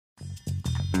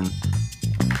Good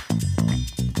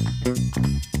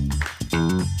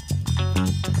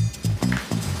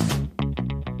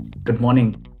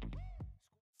morning.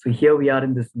 So here we are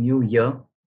in this new year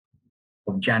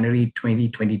of January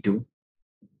 2022.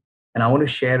 And I want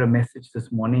to share a message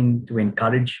this morning to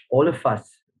encourage all of us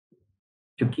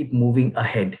to keep moving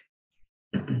ahead.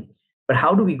 But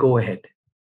how do we go ahead?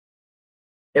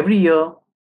 Every year,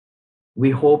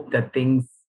 we hope that things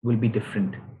will be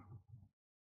different.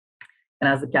 And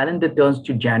as the calendar turns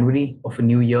to January of a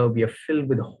new year, we are filled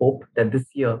with hope that this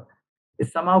year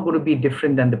is somehow going to be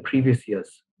different than the previous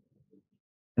years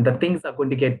and that things are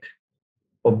going to get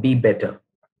or be better.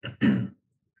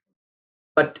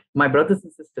 But my brothers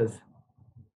and sisters,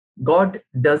 God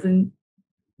doesn't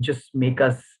just make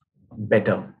us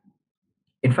better.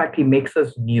 In fact, he makes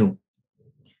us new.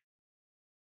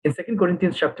 In 2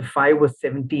 Corinthians chapter 5, verse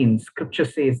 17, scripture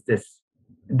says this.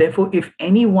 Therefore, if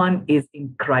anyone is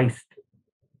in Christ,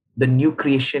 the new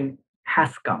creation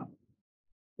has come.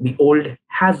 The old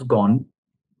has gone.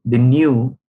 The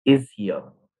new is here.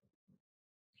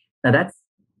 Now that's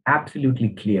absolutely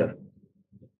clear.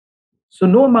 So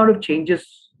no amount of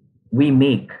changes we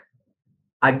make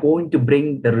are going to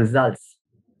bring the results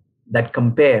that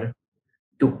compare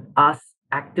to us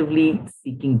actively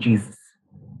seeking Jesus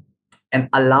and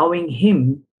allowing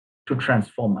him to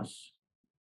transform us.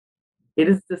 It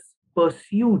is this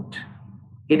pursuit,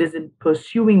 it is in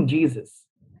pursuing Jesus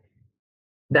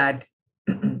that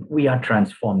we are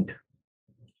transformed.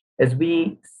 As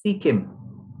we seek him,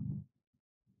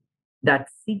 that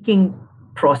seeking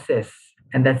process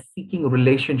and that seeking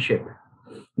relationship,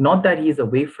 not that he is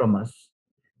away from us,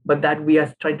 but that we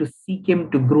are trying to seek him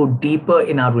to grow deeper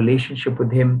in our relationship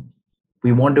with him.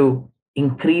 We want to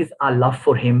increase our love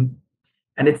for him.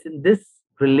 And it's in this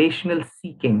relational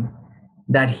seeking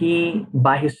that he,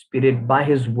 by his spirit, by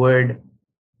his word,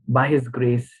 by his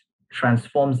grace,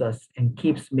 transforms us and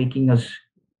keeps making us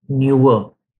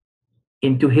newer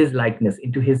into his likeness,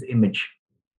 into his image.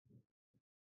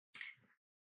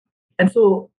 And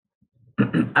so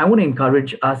I want to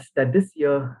encourage us that this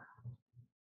year,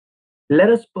 let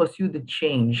us pursue the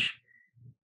change,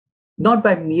 not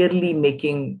by merely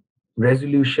making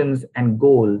resolutions and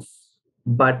goals,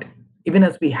 but even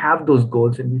as we have those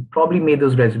goals and we probably made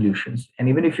those resolutions, and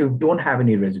even if you don't have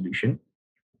any resolution,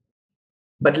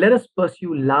 but let us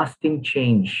pursue lasting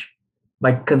change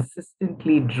by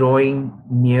consistently drawing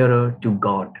nearer to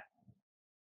God.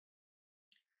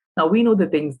 Now, we know the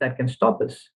things that can stop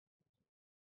us: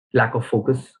 lack of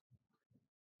focus,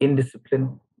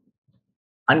 indiscipline,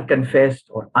 unconfessed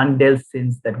or undealt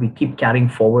sins that we keep carrying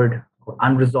forward, or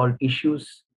unresolved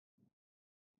issues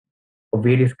of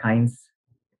various kinds,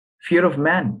 fear of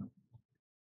man,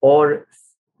 or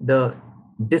the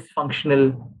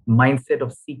dysfunctional mindset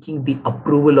of seeking the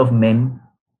approval of men,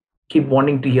 keep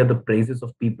wanting to hear the praises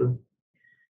of people,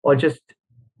 or just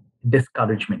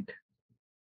discouragement.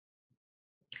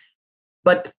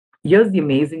 But here's the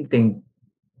amazing thing,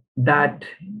 that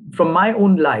from my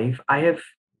own life, I have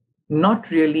not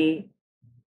really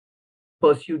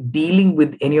pursued dealing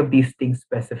with any of these things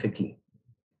specifically.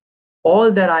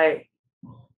 All that I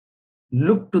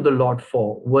looked to the Lord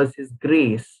for was his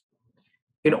grace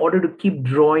in order to keep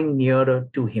drawing nearer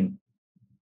to him.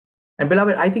 And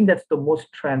beloved, I think that's the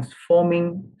most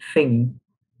transforming thing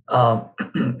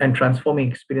and transforming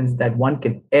experience that one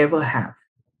can ever have,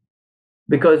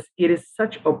 because it is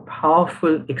such a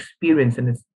powerful experience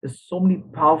and there's so many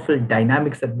powerful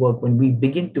dynamics at work when we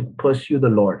begin to pursue the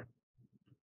Lord.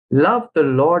 Love the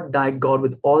Lord thy God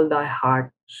with all thy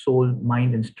heart, soul,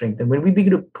 mind, and strength. And when we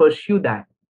begin to pursue that,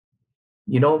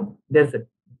 there's a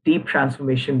deep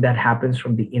transformation that happens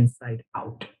from the inside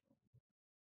out.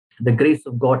 The grace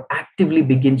of God actively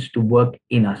begins to work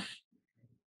in us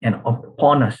and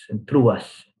upon us and through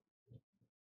us.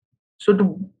 So,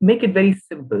 to make it very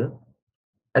simple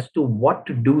as to what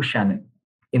to do, Shannon,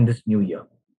 in this new year,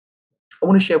 I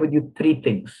want to share with you three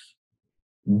things: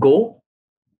 go,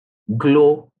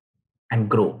 glow, and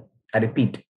grow. I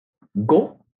repeat: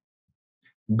 go,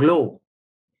 glow,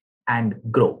 and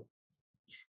grow.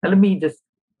 Now, let me just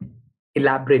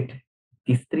elaborate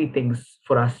these three things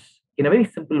for us in a very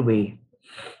simple way,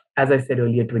 as I said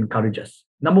earlier, to encourage us.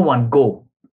 Number one, go.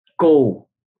 Go.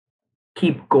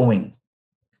 Keep going.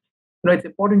 It's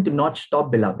important to not stop,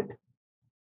 beloved,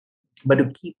 but to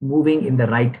keep moving in the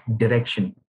right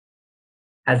direction.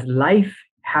 As life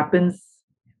happens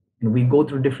and we go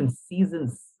through different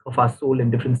seasons of our soul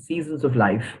and different seasons of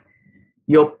life,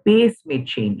 your pace may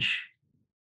change.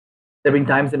 There have been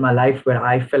times in my life where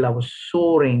I felt I was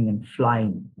soaring and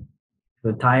flying.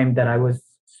 The time that I was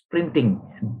sprinting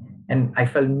and I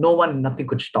felt nothing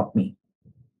could stop me.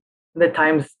 And at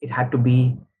times it had to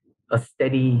be a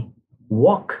steady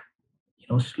walk,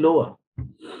 slower.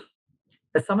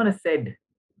 As someone has said,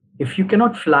 if you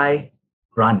cannot fly,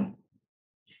 run.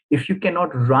 If you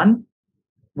cannot run,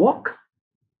 walk.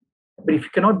 But if you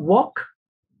cannot walk,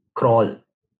 crawl.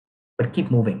 But keep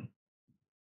moving.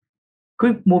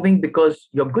 Keep moving because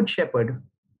your good shepherd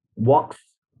walks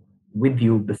with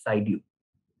you, beside you.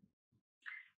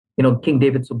 King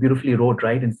David so beautifully wrote,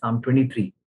 right, in Psalm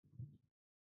 23,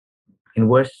 in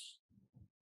verse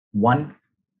 1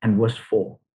 and verse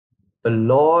 4. The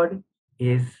Lord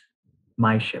is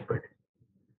my shepherd.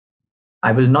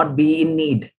 I will not be in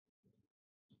need.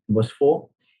 Verse 4.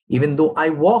 Even though I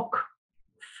walk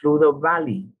through the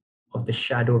valley of the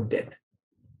shadow of death,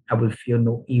 I will fear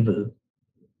no evil,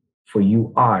 for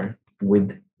you are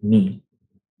with me.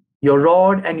 Your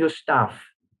rod and your staff,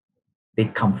 they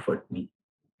comfort me.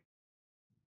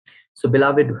 So,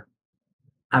 beloved,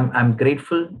 I'm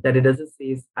grateful that it doesn't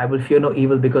say, I will fear no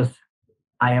evil because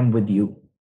I am with you.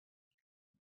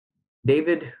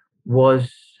 David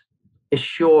was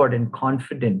assured and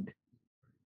confident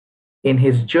in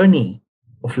his journey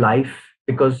of life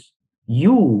because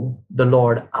you, the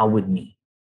Lord, are with me,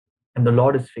 and the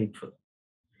Lord is faithful.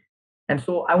 And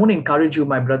so I want to encourage you,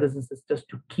 my brothers and sisters,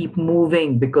 to keep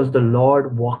moving because the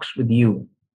Lord walks with you.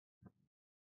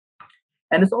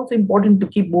 And it's also important to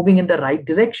keep moving in the right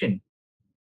direction.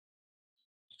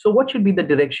 So, what should be the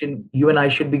direction you and I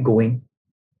should be going?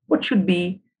 What should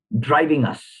be driving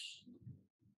us?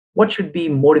 What should be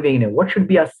motivating us? What should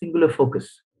be our singular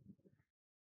focus?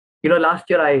 Last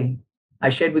year I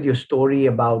shared with you a story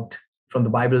about from the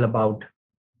Bible about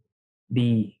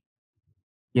the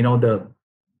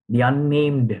the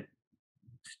unnamed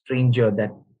stranger,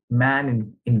 that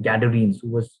man in Gadarenes who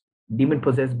was demon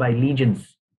possessed by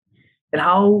legions, and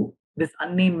how this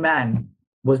unnamed man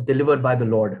was delivered by the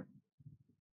Lord.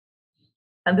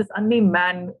 And this unnamed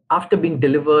man, after being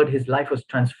delivered, his life was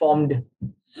transformed.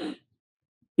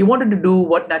 He wanted to do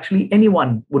what naturally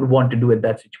anyone would want to do at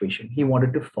that situation. He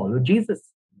wanted to follow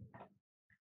Jesus.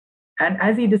 And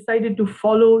as he decided to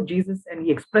follow Jesus and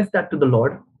he expressed that to the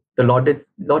Lord,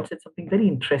 Lord said something very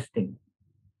interesting.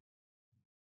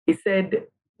 He said,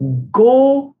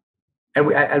 go,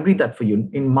 and I'll read that for you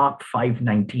in Mark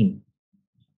 5:19.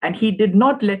 And he did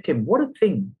not let him. What a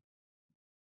thing.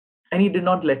 And he did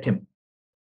not let him.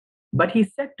 But he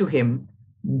said to him,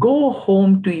 go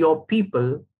home to your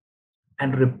people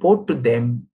and report to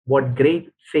them what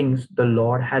great things the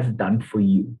Lord has done for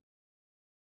you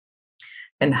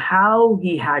and how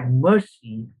he had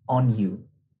mercy on you.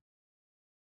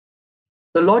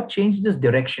 The Lord changed his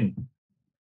direction.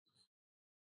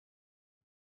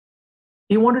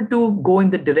 He wanted to go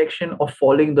in the direction of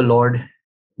following the Lord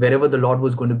wherever the Lord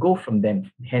was going to go from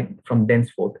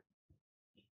thenceforth.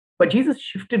 But Jesus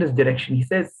shifted his direction. He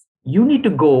says, you need to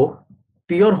go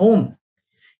to your home.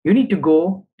 You need to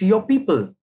go to your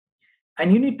people.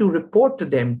 And you need to report to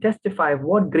them, testify of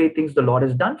what great things the Lord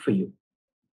has done for you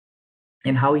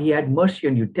and how he had mercy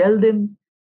on you. Tell them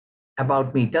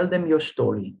about me. Tell them your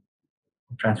story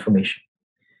of transformation.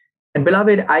 And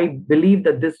beloved, I believe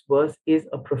that this verse is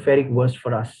a prophetic verse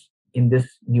for us in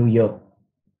this new year.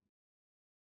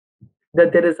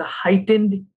 That there is a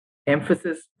heightened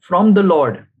emphasis from the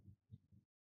Lord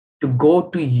to go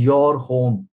to your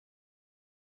home,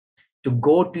 to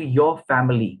go to your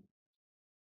family,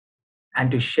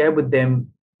 and to share with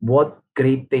them what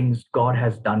great things God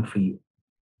has done for you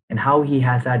and how he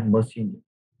has had mercy on you.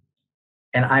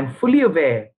 And I'm fully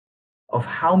aware of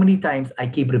how many times I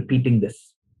keep repeating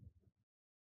this.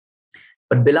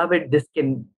 But beloved, this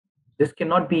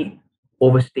cannot be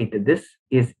overstated. This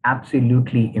is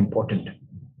absolutely important.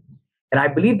 And I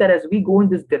believe that as we go in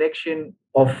this direction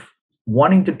of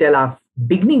wanting to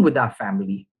beginning with our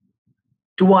family,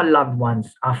 to our loved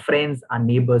ones, our friends, our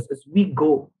neighbors, as we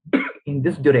go in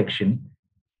this direction,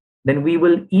 then we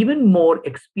will even more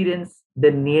experience the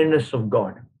nearness of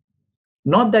God.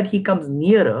 Not that he comes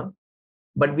nearer,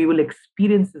 but we will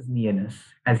experience his nearness.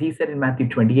 As he said in Matthew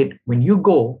 28, when you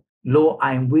go, lo,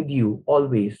 I am with you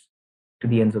always to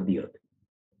the ends of the earth.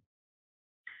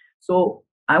 So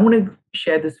I want to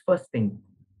share this first thing.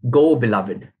 Go,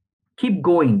 beloved. Keep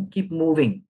going, keep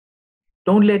moving.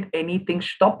 Don't let anything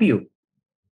stop you.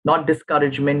 Not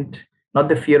discouragement, not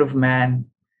the fear of man,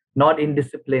 not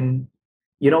indiscipline.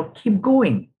 Keep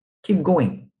going, keep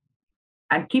going.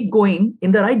 And keep going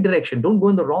in the right direction. Don't go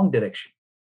in the wrong direction.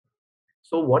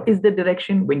 So what is the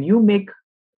direction? When you make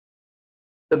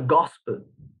the gospel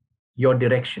your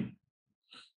direction,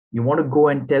 you want to go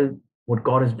and tell what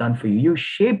God has done for you. You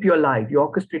shape your life, you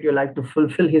orchestrate your life to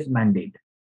fulfill his mandate.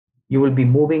 You will be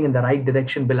moving in the right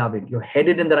direction, beloved. You're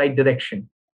headed in the right direction.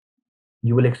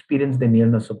 You will experience the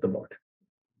nearness of the Lord.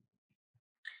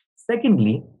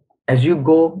 Secondly, as you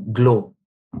go, glow.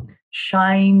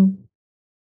 Shine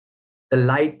the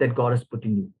light that God has put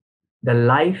in you, the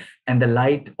life and the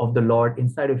light of the Lord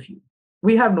inside of you.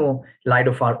 We have no light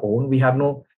of our own. We have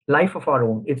no life of our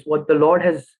own. It's what the Lord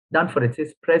has done for us. It's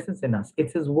His presence in us.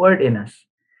 It's His word in us.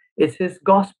 It's His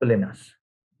gospel in us.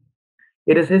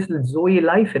 It is His Zoe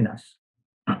life in us.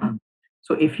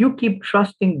 So if you keep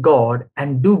trusting God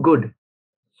and do good,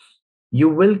 you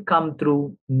will come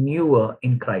through newer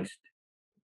in Christ.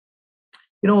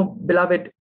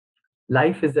 Beloved,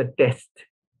 life is a test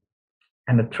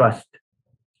and a trust.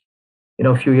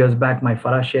 A few years back, my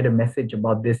Farah shared a message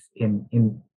about this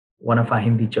in one of our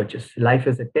Hindi churches. Life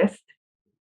is a test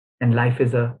and life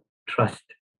is a trust.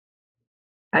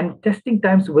 And testing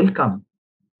times will come.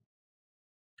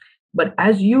 But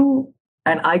as you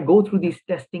and I go through these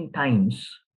testing times,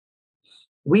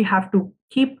 we have to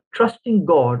keep trusting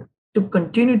God to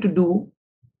continue to do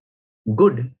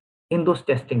good in those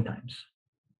testing times.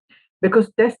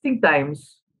 Because testing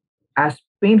times, as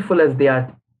painful as they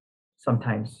are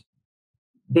sometimes,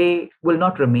 they will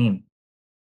not remain.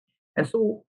 And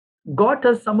so God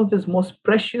does some of His most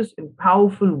precious and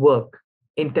powerful work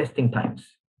in testing times.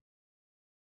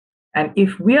 And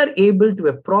if we are able to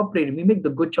appropriate, we make the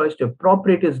good choice to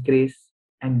appropriate His grace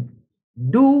and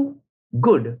do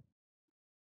good,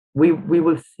 we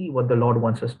will see what the Lord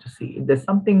wants us to see. There's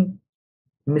something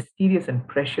mysterious and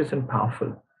precious and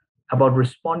powerful about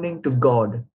responding to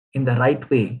God in the right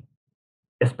way,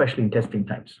 especially in testing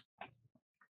times.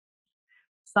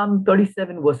 Psalm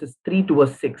 37, verses 3 to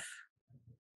verse 6,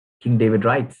 King David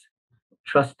writes,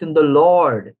 "Trust in the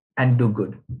Lord and do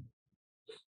good.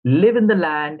 Live in the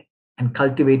land and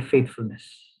cultivate faithfulness.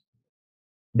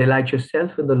 Delight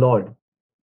yourself in the Lord,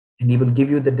 and He will give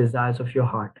you the desires of your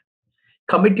heart.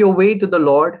 Commit your way to the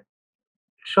Lord.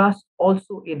 Trust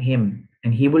also in Him,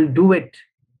 and He will do it.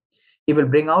 He will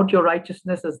bring out your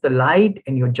righteousness as the light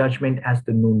and your judgment as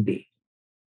the noonday."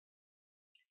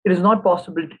 It is not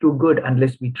possible to do good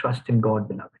unless we trust in God,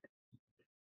 beloved.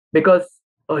 Because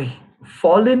a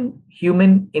fallen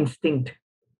human instinct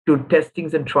to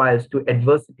testings and trials, to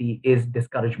adversity, is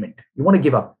discouragement. You want to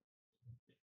give up.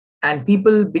 And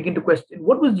people begin to question,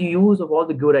 what was the use of all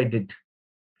the good I did?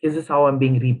 Is this how I'm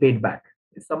being repaid back?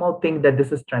 They somehow think that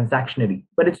this is transactionary,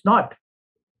 but it's not.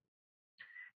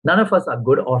 None of us are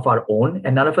good of our own,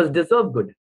 and none of us deserve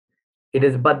good. It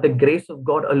is but the grace of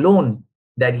God alone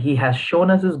that He has shown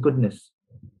us His goodness.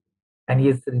 And He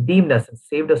has redeemed us and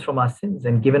saved us from our sins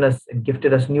and given us and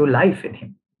gifted us new life in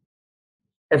Him.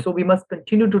 And so we must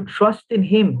continue to trust in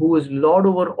Him who is Lord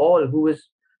over all, who is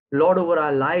Lord over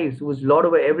our lives, who is Lord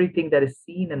over everything that is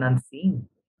seen and unseen,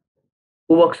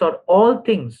 who works out all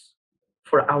things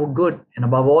for our good and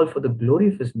above all for the glory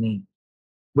of His name.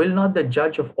 Will not the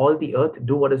judge of all the earth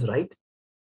do what is right?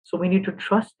 So we need to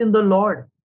trust in the Lord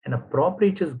and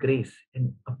appropriate His grace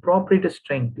and appropriate His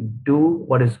strength to do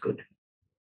what is good.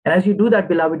 And as you do that,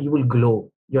 beloved, you will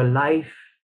glow. Your life,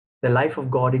 the life of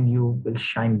God in you, will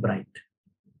shine bright.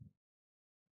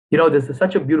 This is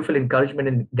such a beautiful encouragement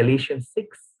in Galatians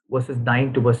 6, verses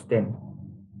 9 to verse 10.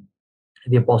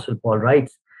 The Apostle Paul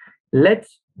writes,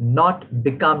 "Let's not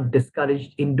become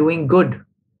discouraged in doing good,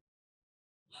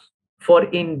 for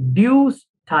in due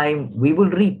time we will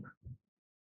reap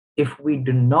if we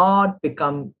do not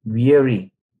become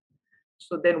weary."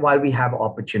 So then, while we have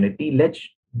opportunity, let's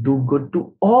do good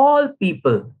to all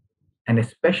people, and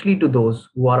especially to those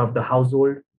who are of the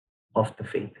household of the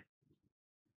faith.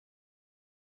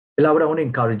 Beloved, I want to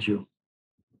encourage you.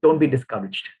 Don't be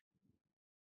discouraged.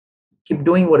 Keep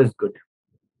doing what is good.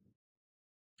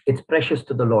 It's precious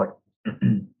to the Lord.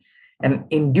 And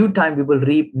in due time, we will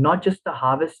reap not just the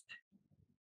harvest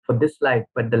for this life,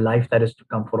 but the life that is to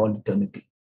come for all eternity.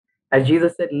 As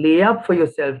Jesus said, lay up for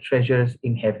yourself treasures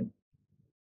in heaven.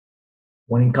 I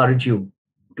want to encourage you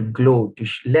to glow, to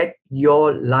let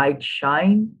your light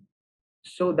shine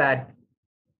so that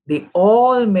they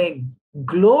all may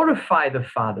glorify the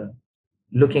Father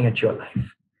looking at your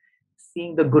life,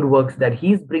 seeing the good works that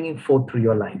He's bringing forth through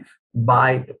your life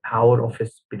by the power of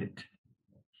His Spirit.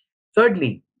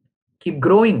 Thirdly, keep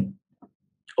growing.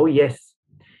 Oh, yes.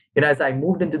 As I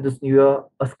moved into this new year,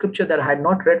 a scripture that I had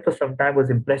not read for some time was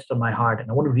impressed on my heart, and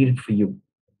I want to read it for you.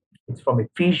 It's from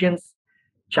Ephesians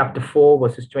chapter 4,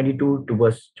 verses 22 to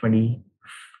verse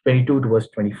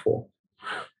 24.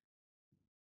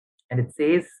 And it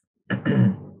says,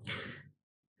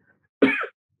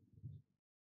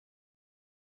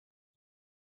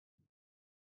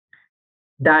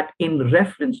 that in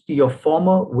reference to your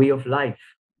former way of life,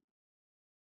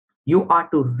 You are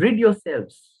to rid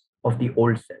yourselves of the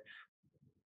old self,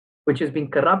 which has been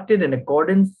corrupted in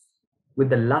accordance with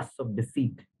the lusts of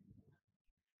deceit,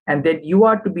 and that you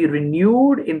are to be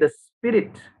renewed in the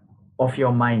spirit of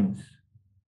your minds,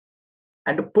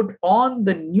 and to put on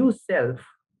the new self,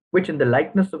 which in the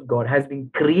likeness of God has been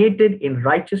created in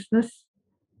righteousness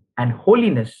and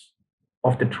holiness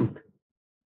of the truth.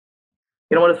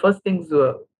 One of the first things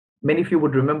many of you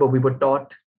would remember we were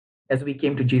taught as we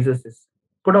came to Jesus is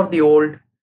put off the old,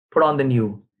 put on the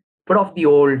new. Put off the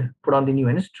old, put on the new.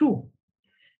 And it's true.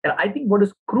 And I think what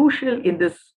is crucial in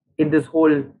this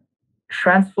whole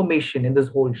transformation, in this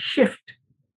whole shift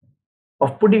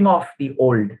of putting off the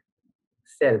old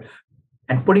self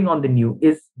and putting on the new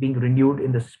is being renewed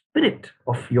in the spirit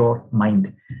of your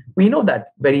mind. We know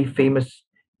that very famous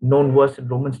known verse in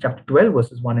Romans chapter 12,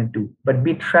 verses 1 and 2. But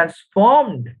be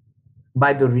transformed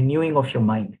by the renewing of your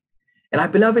mind. And I,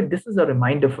 beloved, this is a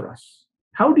reminder for us.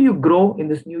 How do you grow in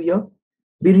this new year?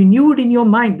 Be renewed in your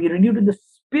mind, be renewed in the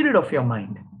spirit of your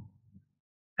mind.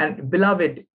 And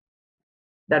beloved,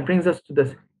 that brings us to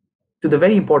the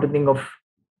very important thing of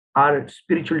our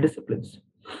spiritual disciplines.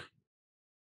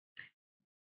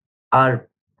 Our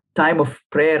time of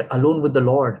prayer alone with the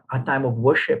Lord, our time of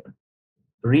worship,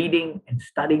 reading and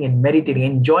studying and meditating,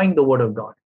 enjoying the word of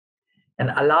God,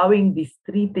 and allowing these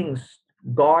three things,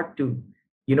 God to,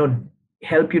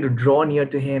 help you to draw near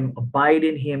to him, abide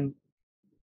in him,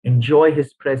 enjoy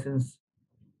his presence,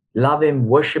 love him,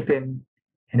 worship him,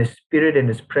 and his spirit and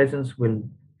his presence will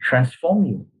transform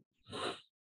you.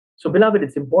 So, beloved,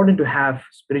 it's important to have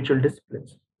spiritual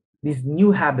disciplines, these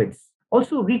new habits.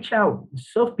 Also, reach out,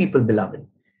 serve people, beloved.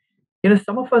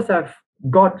 Some of us have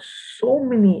got so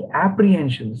many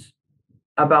apprehensions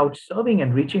about serving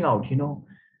and reaching out.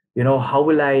 How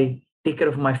will I take care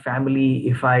of my family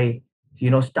if I,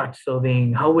 start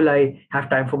serving? How will I have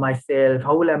time for myself?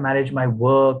 How will I manage my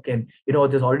work? And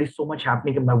there's already so much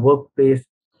happening in my workplace.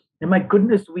 And my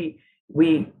goodness, we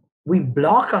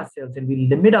block ourselves and we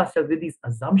limit ourselves with these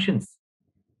assumptions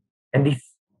and these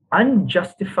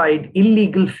unjustified,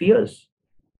 illegal fears.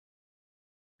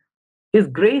 His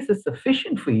grace is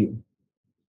sufficient for you.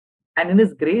 And in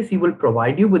his grace, he will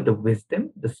provide you with the wisdom,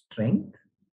 the strength,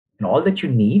 and all that you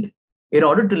need in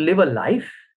order to live a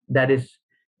life that is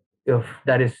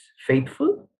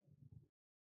faithful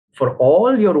for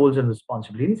all your roles and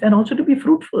responsibilities, and also to be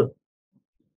fruitful.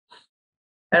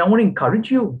 And I want to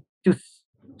encourage you to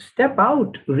step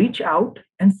out, reach out,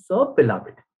 and serve,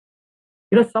 beloved.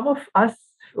 Some of us,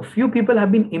 a few people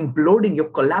have been imploding. You're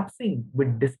collapsing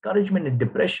with discouragement and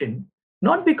depression,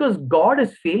 not because God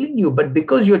is failing you, but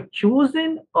because you're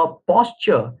choosing a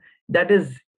posture that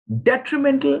is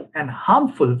detrimental and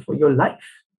harmful for your life.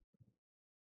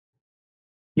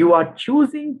 You are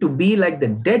choosing to be like the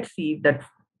Dead Sea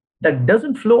that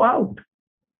doesn't flow out.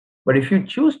 But if you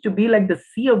choose to be like the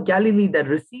Sea of Galilee that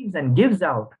receives and gives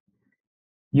out,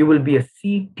 you will be a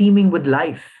sea teeming with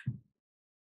life.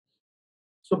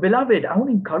 So, beloved, I want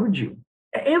to encourage you,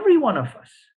 every one of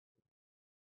us,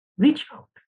 reach out,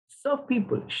 serve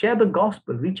people, share the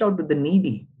gospel, reach out to the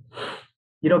needy.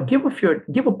 Give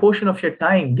a portion of your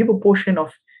time, give a portion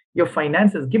of your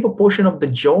finances, give a portion of the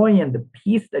joy and the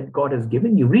peace that God has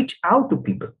given you. Reach out to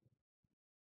people.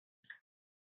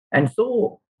 And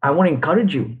so I want to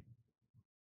encourage you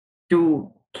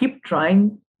to keep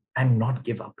trying and not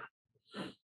give up.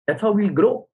 That's how we'll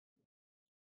grow.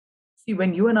 See,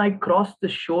 when you and I cross the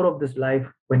shore of this life,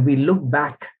 when we look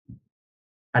back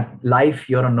at life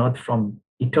here on earth from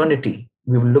eternity,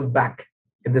 we will look back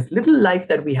at this little life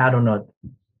that we had on earth.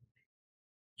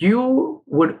 You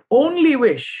would only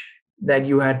wish that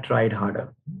you had tried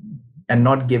harder and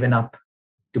not given up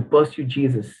to pursue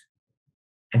Jesus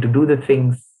and to do the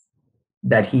things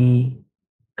that he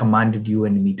commanded you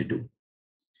and me to do.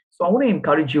 So I want to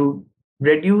encourage you,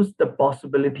 reduce the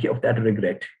possibility of that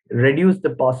regret, reduce the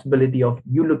possibility of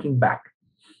you looking back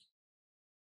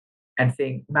and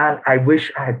saying, man, I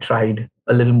wish I had tried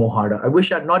a little more harder. I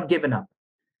wish I had not given up.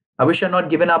 I wish I had not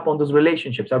given up on those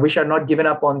relationships. I wish I had not given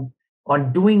up on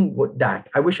doing that.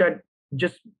 I wish I'd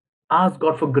just asked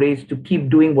God for grace to keep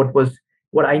doing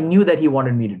what I knew that he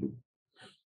wanted me to do.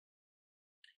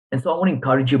 And so I want to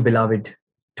encourage you, beloved,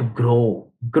 to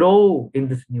grow in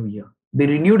this new year. Be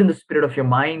renewed in the spirit of your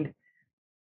mind.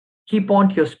 Keep on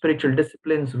to your spiritual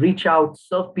disciplines, reach out,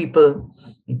 serve people,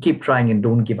 and keep trying and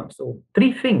don't give up. So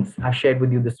 3 things I've shared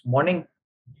with you this morning.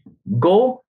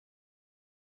 Go,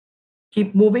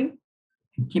 keep moving,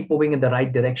 and keep moving in the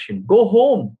right direction. Go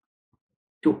home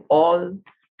to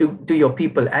your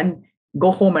people and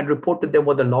go home and report to them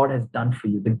what the Lord has done for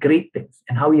you, the great things,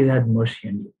 and how he has had mercy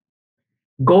on you.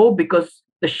 Go because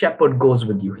The shepherd goes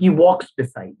with you. He walks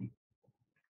beside you.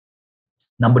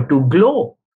 Number two,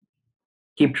 glow.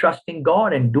 Keep trusting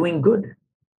God and doing good.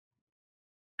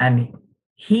 And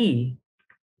He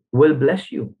will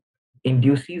bless you in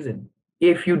due season.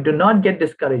 If you do not get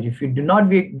discouraged, if you do not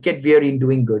get weary in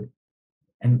doing good,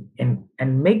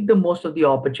 and make the most of the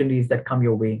opportunities that come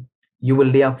your way, you will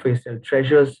lay up for yourself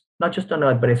treasures, not just on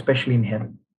earth, but especially in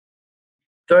heaven.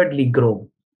 Thirdly, grow.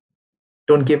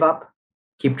 Don't give up.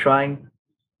 Keep trying.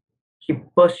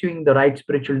 Keep pursuing the right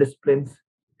spiritual disciplines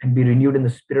and be renewed in the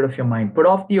spirit of your mind. Put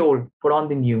off the old, put on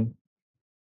the new.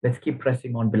 Let's keep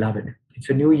pressing on, beloved. It's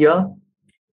a new year.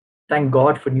 Thank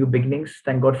God for new beginnings.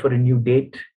 Thank God for a new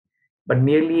date. But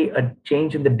merely a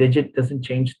change in the digit doesn't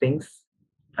change things.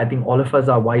 I think all of us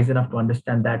are wise enough to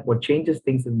understand that what changes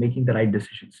things is making the right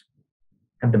decisions.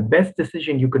 And the best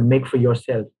decision you could make for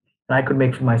yourself, and I could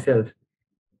make for myself,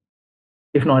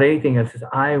 if not anything else, is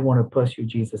I want to pursue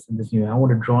Jesus in this new year. I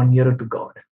want to draw nearer to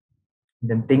God. And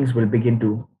then things will begin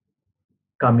to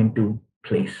come into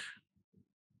place.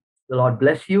 The Lord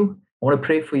bless you. I want to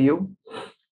pray for you.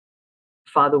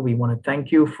 Father, we want to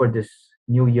thank you for this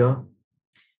new year.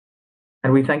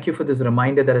 And we thank you for this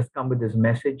reminder that has come with this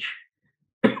message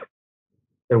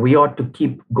that we ought to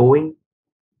keep going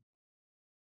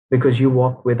because you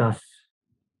walk with us,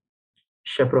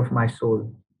 shepherd of my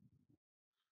soul.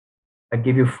 I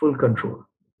give you full control.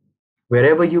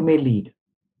 Wherever you may lead,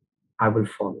 I will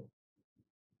follow.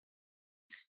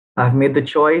 I've made the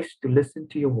choice to listen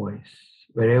to your voice.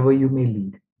 Wherever you may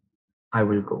lead, I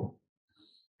will go.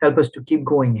 Help us to keep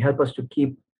going. Help us to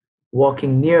keep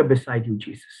walking near beside you,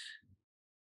 Jesus.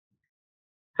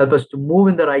 Help us to move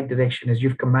in the right direction as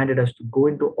you've commanded us to go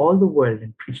into all the world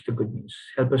and preach the good news.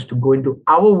 Help us to go into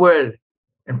our world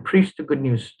and preach the good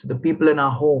news to the people in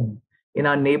our home, in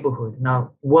our neighborhood, in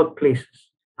our workplaces,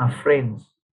 our friends.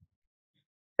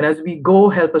 And as we go,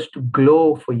 help us to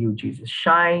glow for you, Jesus.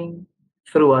 Shine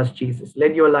through us, Jesus.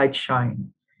 Let your light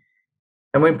shine.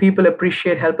 And when people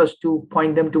appreciate, help us to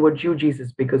point them towards you,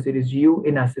 Jesus, because it is you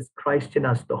in us, it's Christ in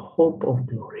us, the hope of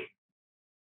glory.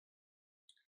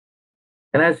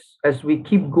 And as we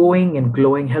keep going and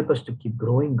glowing, help us to keep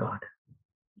growing, God.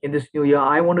 In this new year,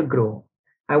 I want to grow.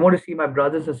 I want to see my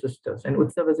brothers and sisters and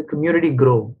Utsav as a community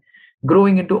grow,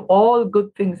 growing into all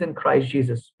good things in Christ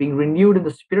Jesus, being renewed in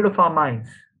the spirit of our minds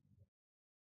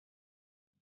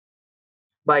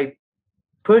by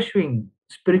pursuing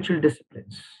spiritual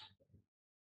disciplines,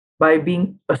 by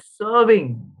being a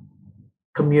serving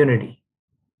community,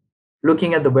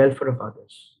 looking at the welfare of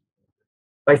others,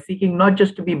 by seeking not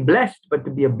just to be blessed, but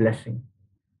to be a blessing,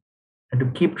 and to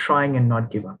keep trying and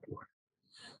not give up, Lord.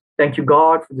 Thank you,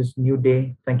 God, for this new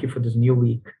day. Thank you for this new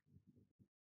week.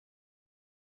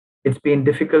 It's been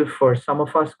difficult for some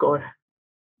of us, God,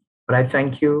 but I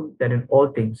thank you that in all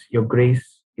things, your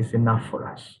grace is enough for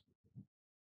us.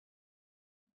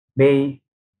 May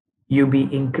you be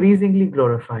increasingly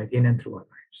glorified in and through our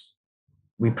lives.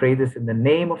 We pray this in the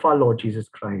name of our Lord Jesus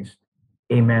Christ.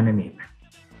 Amen and amen.